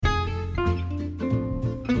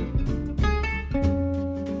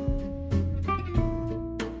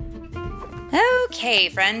Hey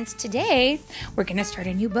friends, today we're going to start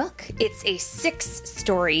a new book. It's a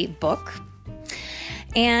 6-story book,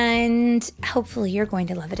 and hopefully you're going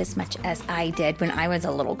to love it as much as I did when I was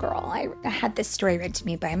a little girl. I had this story read to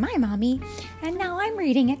me by my mommy, and now I'm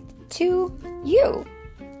reading it to you.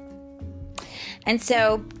 And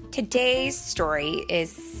so today's story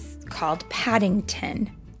is called Paddington,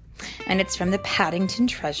 and it's from the Paddington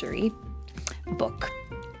Treasury book,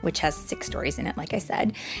 which has 6 stories in it, like I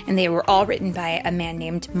said. And they were all written by a man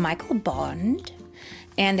named Michael Bond.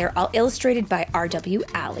 And they're all illustrated by R.W.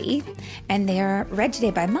 Alley. And they're read today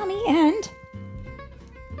by Mommy and...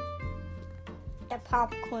 The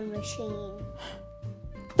popcorn machine.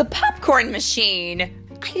 The popcorn machine!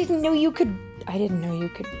 I didn't know you could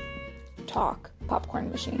talk. Popcorn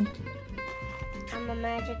machine. I'm a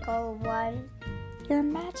magical one. You're a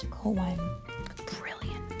magical one.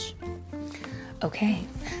 Brilliant. Okay,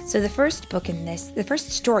 so the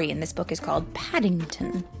first story in this book is called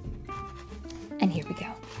Paddington. And here we go.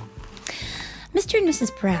 Mr. and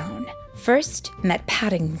Mrs. Brown first met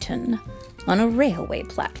Paddington on a railway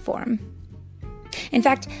platform. In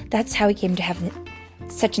fact, that's how he came to have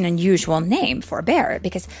such an unusual name for a bear,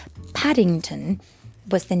 because Paddington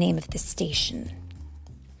was the name of the station.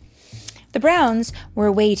 The Browns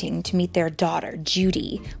were waiting to meet their daughter,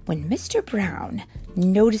 Judy, when Mr. Brown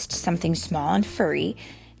noticed something small and furry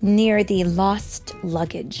near the lost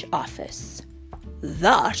luggage office.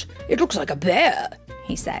 It looks like a bear,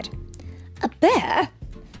 he said. A bear?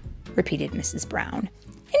 Repeated Mrs. Brown.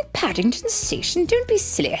 In Paddington Station? Don't be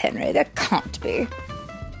silly, Henry. There can't be.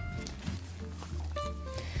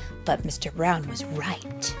 But Mr. Brown was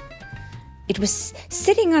right. It was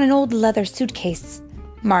sitting on an old leather suitcase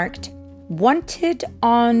marked Wanted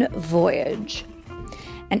on Voyage.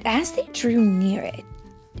 And as they drew near it,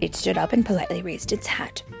 it stood up and politely raised its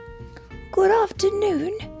hat. Good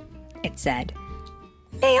afternoon, it said.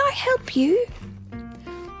 May I help you?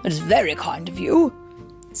 It's very kind of you,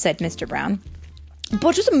 said Mr. Brown.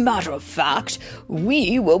 But as a matter of fact,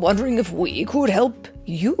 we were wondering if we could help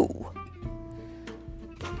you.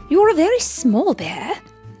 You're a very small bear,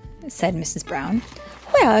 said Mrs. Brown.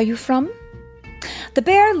 Where are you from? The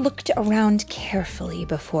bear looked around carefully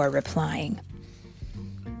before replying.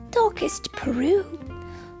 Darkest Peru.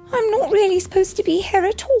 I'm not really supposed to be here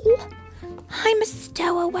at all. I'm a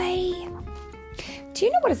stowaway. Do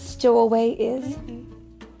you know what a stowaway is?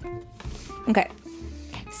 Mm-hmm. Okay.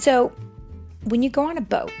 So, when you go on a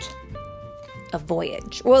boat, a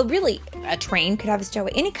voyage, well, really, a train could have a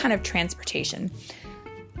stowaway, any kind of transportation.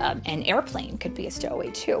 An airplane could be a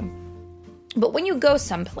stowaway too. But when you go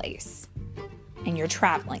someplace and you're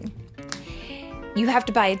traveling, you have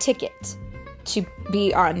to buy a ticket to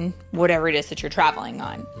be on whatever it is that you're traveling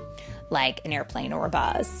on, like an airplane or a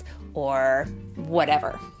bus or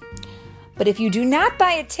whatever. But if you do not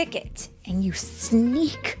buy a ticket and you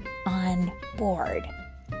sneak on board,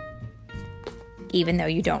 even though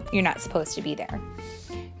you're not supposed to be there,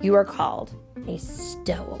 you are called a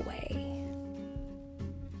stowaway.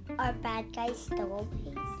 Are bad guys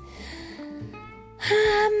stowaways?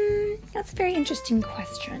 That's a very interesting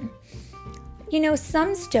question. You know,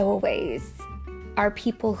 some stowaways are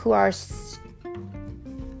people who are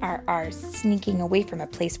sneaking away from a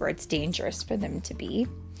place where it's dangerous for them to be,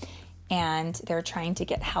 and they're trying to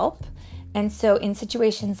get help. And so in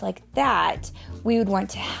situations like that, we would want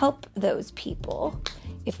to help those people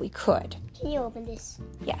if we could. Can you open this?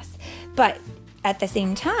 Yes. But at the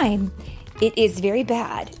same time, it is very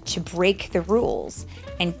bad to break the rules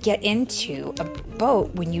and get into a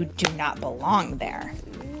boat when you do not belong there,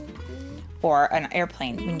 or an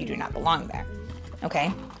airplane when you do not belong there.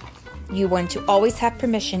 Okay? You want to always have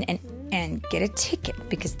permission and get a ticket,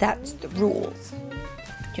 because that's the rules. Do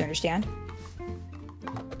you understand?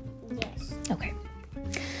 Yes. Okay.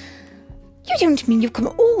 You don't mean you've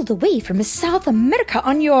come all the way from South America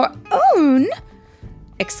on your own?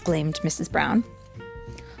 Exclaimed Mrs. Brown.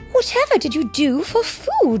 Whatever did you do for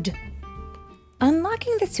food?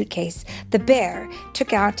 Unlocking the suitcase, the bear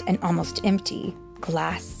took out an almost empty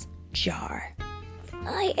glass jar.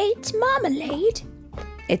 I ate marmalade,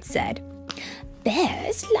 it said.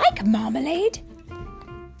 Bears like marmalade.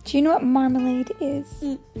 Do you know what marmalade is?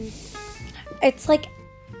 Mm-mm. It's like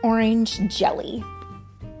orange jelly.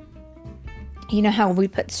 You know how we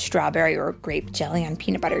put strawberry or grape jelly on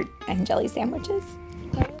peanut butter and jelly sandwiches?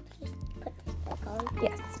 Can you please put this back on?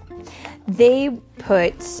 Yes. They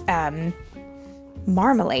put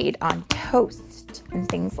marmalade on toast and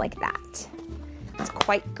things like that. It's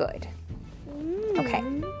quite good. Okay.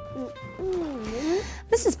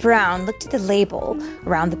 Mrs. Brown looked at the label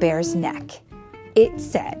around the bear's neck. It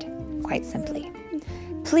said, quite simply,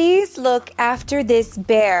 Please look after this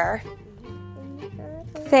bear.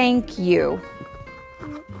 Thank you.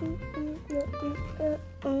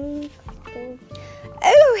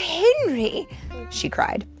 Oh, Henry, she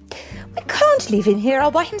cried. We can't leave him here all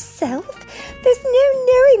by himself. There's no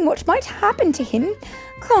knowing what might happen to him.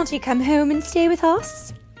 Can't he come home and stay with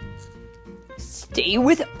us? Stay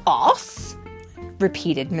with us?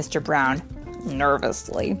 Repeated Mr. Brown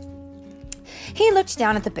nervously. He looked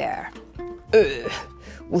down at the bear.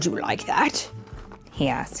 Would you like that? He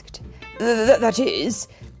asked. That is,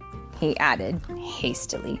 he added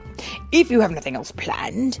hastily, if you have nothing else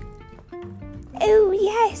planned. Oh,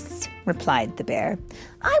 yes, replied the bear.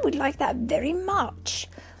 I would like that very much.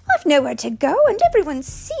 I've nowhere to go, and everyone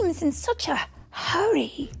seems in such a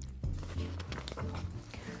hurry.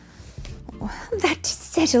 That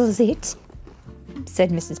settles it,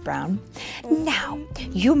 said Mrs. Brown. Now,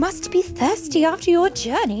 you must be thirsty after your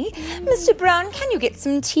journey. Mr. Brown, can you get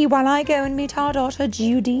some tea while I go and meet our daughter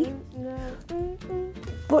Judy?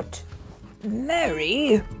 But,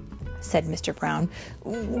 Mary, said Mr. Brown,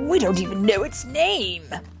 we don't even know its name.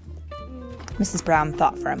 Mrs. Brown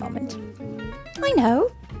thought for a moment. I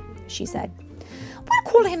know, she said.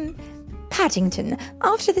 We'll call him Paddington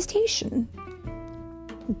after the station.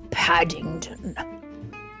 Paddington.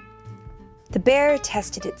 The bear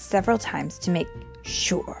tested it several times to make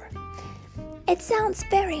sure. It sounds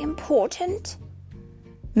very important.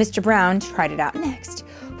 Mr. Brown tried it out next.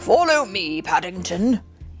 Follow me, Paddington,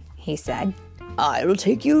 he said. I'll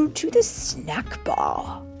take you to the snack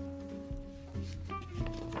bar.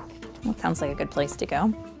 That sounds like a good place to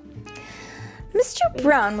go. Mr.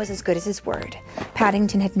 Brown was as good as his word.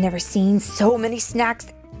 Paddington had never seen so many snacks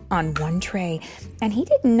on one tray, and he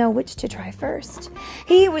didn't know which to try first.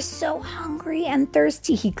 He was so hungry and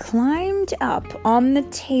thirsty, he climbed up on the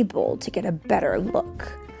table to get a better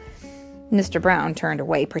look. Mr. Brown turned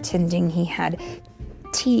away, pretending he had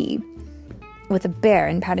tea with a bear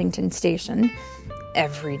in Paddington Station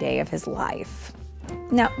every day of his life.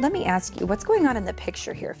 Now, let me ask you, what's going on in the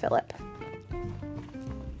picture here, Philip?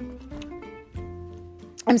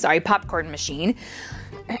 I'm sorry, popcorn machine.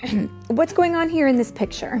 What's going on here in this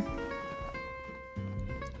picture?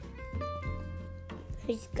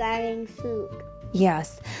 He's grabbing food.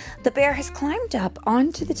 Yes, the bear has climbed up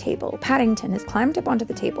onto the table. Paddington has climbed up onto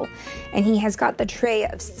the table, and he has got the tray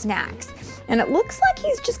of snacks. And it looks like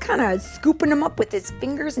he's just kind of scooping them up with his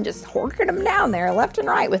fingers and just horking them down there left and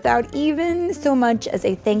right without even so much as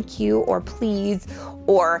a thank you or please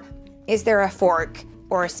or is there a fork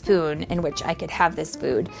or a spoon in which I could have this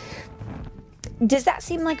food. Does that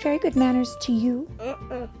seem like very good manners to you?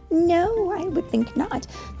 No, I would think not.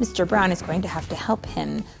 Mr. Brown is going to have to help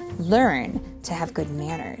him learn to have good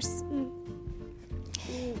manners.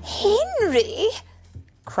 Henry,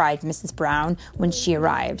 cried Mrs. Brown when she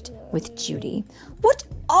arrived with Judy. What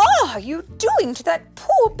are you doing to that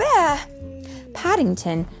poor bear?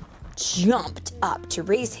 Paddington jumped up to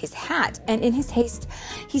raise his hat, and in his haste,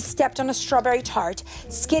 he stepped on a strawberry tart,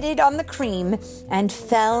 skidded on the cream, and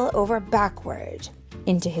fell over backward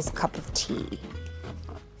into his cup of tea.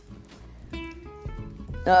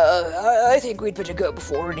 I think we'd better go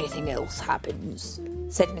before anything else happens,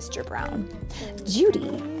 said Mr. Brown.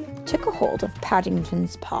 Judy took a hold of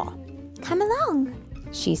Paddington's paw. Come along,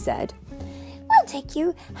 she said. We'll take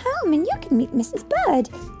you home and you can meet Mrs. Bird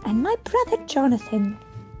and my brother Jonathan.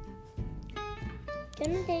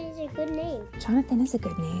 Jonathan is a good name. Jonathan is a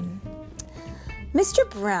good name. Mr.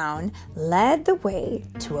 Brown led the way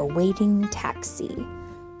to a waiting taxi.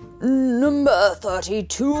 Number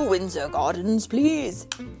 32 Windsor Gardens, please,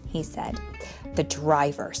 he said. The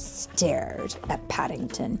driver stared at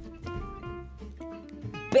Paddington.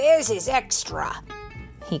 Bears is extra,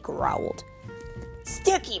 he growled.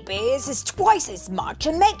 Sticky bears is twice as much,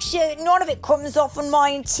 and make sure none of it comes off on my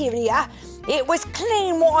interior. It was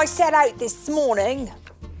clean what I set out this morning.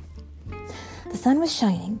 The sun was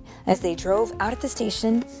shining as they drove out of the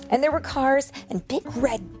station, and there were cars and big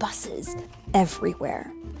red buses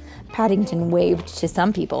everywhere. Paddington waved to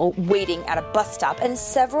some people waiting at a bus stop, and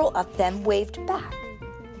several of them waved back.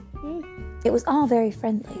 It was all very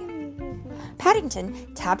friendly.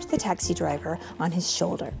 Paddington tapped the taxi driver on his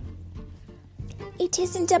shoulder. It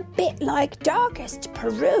isn't a bit like Darkest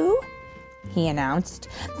Peru, he announced.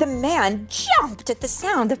 The man jumped at the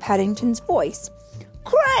sound of Paddington's voice.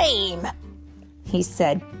 Cream, he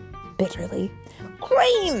said bitterly.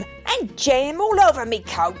 Cream and jam all over me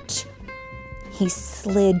coat. He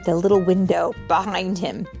slid the little window behind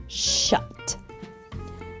him shut.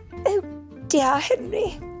 Oh, dear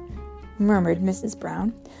Henry, murmured Mrs.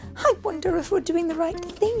 Brown. I wonder if we're doing the right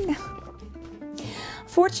thing.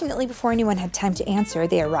 Fortunately, before anyone had time to answer,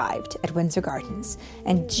 they arrived at Windsor Gardens,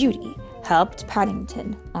 and Judy helped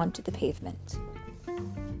Paddington onto the pavement.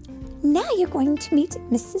 "Now you're going to meet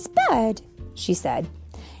Mrs. Bird," she said.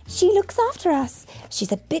 "She looks after us.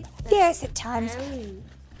 She's a bit fierce at times,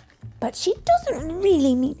 but she doesn't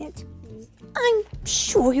really mean it. I'm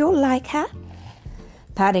sure you'll like her."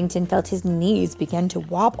 Paddington felt his knees begin to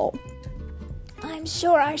wobble. "I'm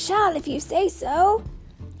sure I shall if you say so,"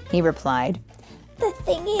 he replied. "The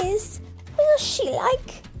thing is, will she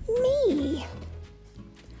like me?"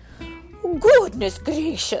 "Goodness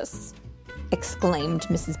gracious!" exclaimed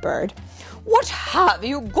Mrs. Bird. "What have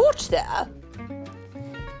you got there?"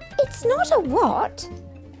 "It's not a what,"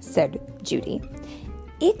 said Judy.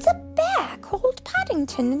 "It's a bear called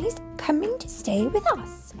Paddington, and he's coming to stay with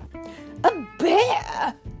us." "A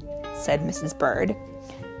bear?" said Mrs. Bird,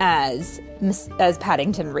 as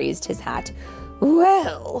Paddington raised his hat.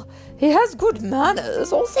 "Well, he has good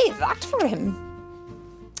manners, I'll say that for him."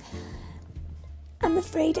 "I'm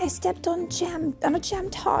afraid I stepped on a jam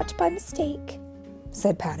tart by mistake,"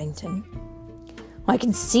 said Paddington. "I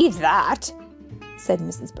can see that," said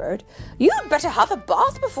Mrs. Bird. "You'd better have a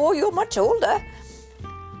bath before you're much older.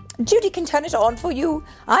 Judy can turn it on for you.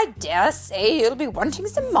 I dare say you'll be wanting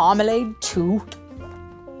some marmalade too."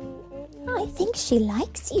 "I think she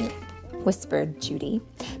likes you," whispered Judy.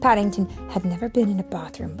 Paddington had never been in a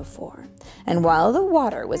bathroom before, and while the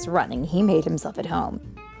water was running, he made himself at home.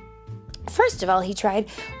 First of all, he tried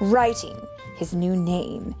writing his new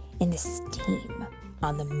name in the steam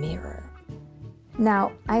on the mirror.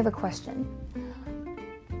 Now, I have a question.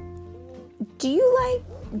 Do you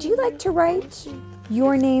like to write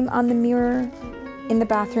your name on the mirror in the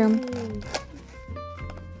bathroom?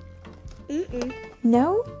 Mm-mm.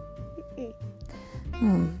 No?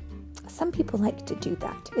 Mm-mm. Some people like to do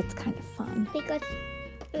that. It's kind of fun. Because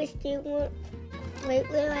I still won't wait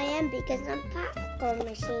where I am because I'm popcorn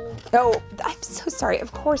machine. Oh, I'm so sorry.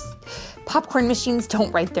 Of course, popcorn machines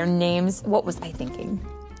don't write their names. What was I thinking?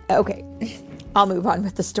 Okay, I'll move on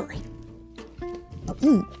with the story.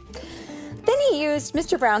 Then he used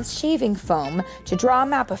Mr. Brown's shaving foam to draw a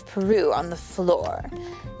map of Peru on the floor.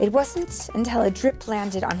 It wasn't until a drip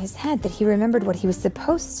landed on his head that he remembered what he was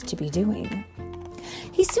supposed to be doing.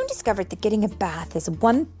 He soon discovered that getting a bath is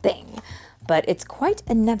one thing, but it's quite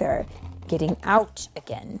another getting out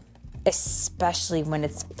again, especially when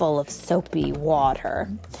it's full of soapy water.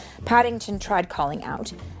 Paddington tried calling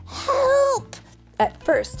out, "Help!" at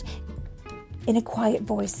first, in a quiet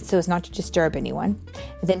voice so as not to disturb anyone,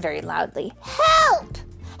 then very loudly, "Help!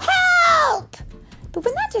 Help!" But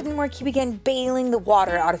when that didn't work, he began bailing the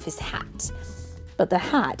water out of his hat. But the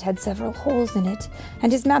hat had several holes in it,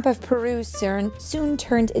 and his map of Peru soon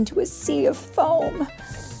turned into a sea of foam.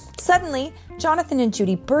 Suddenly, Jonathan and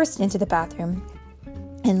Judy burst into the bathroom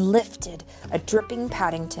and lifted a dripping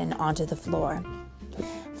Paddington onto the floor.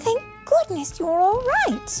 "Thank goodness you're all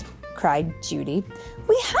right," cried Judy.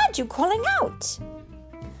 "We had you calling out."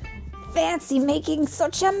 "Fancy making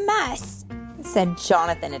such a mess," said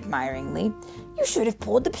Jonathan admiringly. "You should have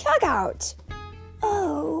pulled the plug out."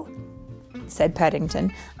 "Oh," said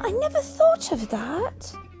Paddington. "I never thought of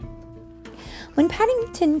that." When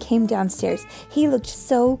Paddington came downstairs, he looked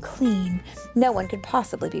so clean, no one could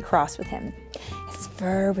possibly be cross with him. His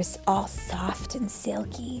fur was all soft and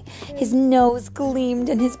silky, his nose gleamed,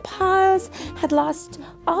 and his paws had lost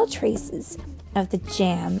all traces of the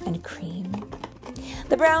jam and cream.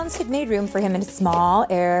 The Browns had made room for him in a small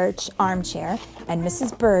armchair, and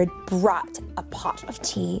Mrs. Bird brought a pot of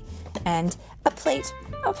tea and a plate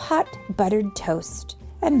of hot buttered toast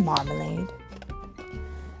and marmalade.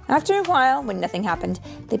 After a while, when nothing happened,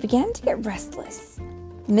 they began to get restless.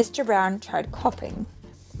 Mr. Brown tried coughing.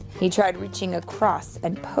 He tried reaching across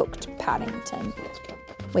and poked Paddington.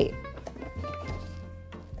 Wait,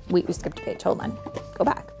 we skipped a page. Hold on. Go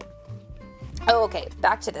back. Oh, okay.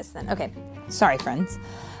 Back to this then. Okay. Sorry, friends.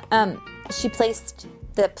 She placed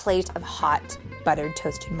the plate of hot buttered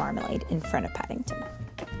toasted marmalade in front of Paddington.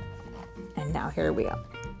 And now here we go.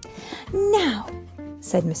 "Now,"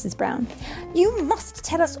 said Mrs. Brown, "you must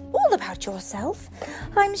tell us all about yourself.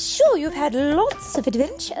 I'm sure you've had lots of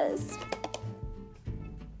adventures."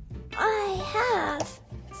 "I have,"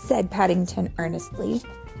 said Paddington earnestly.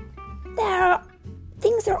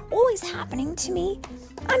 Things are always happening to me.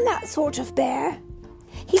 I'm that sort of bear."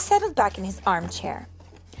 He settled back in his armchair.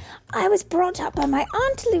 "I was brought up by my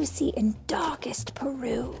Aunt Lucy in darkest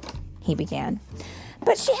Peru," he began.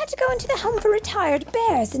 "But she had to go into the home for retired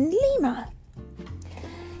bears in Lima."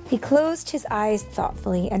 He closed his eyes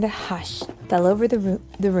thoughtfully, and a hush fell over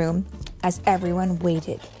the room as everyone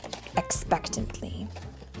waited expectantly.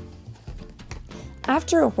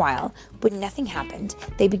 After a while, when nothing happened,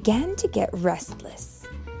 they began to get restless.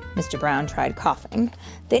 Mr. Brown tried coughing.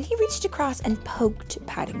 Then he reached across and poked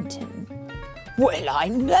Paddington. "Well, I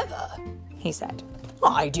never," he said.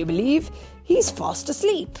 "I do believe he's fast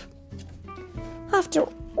asleep." "After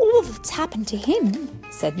all that's happened to him,"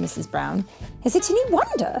 said Mrs. Brown, "is it any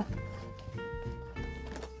wonder?"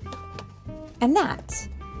 And that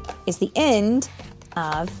is the end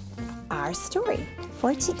of our story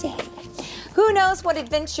for today. Who knows what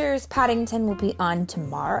adventures Paddington will be on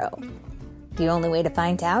tomorrow? The only way to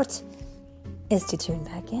find out is to tune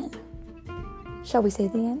back in. Shall we say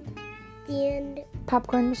the end? The end.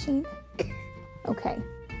 Popcorn machine? Okay.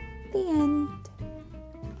 The end.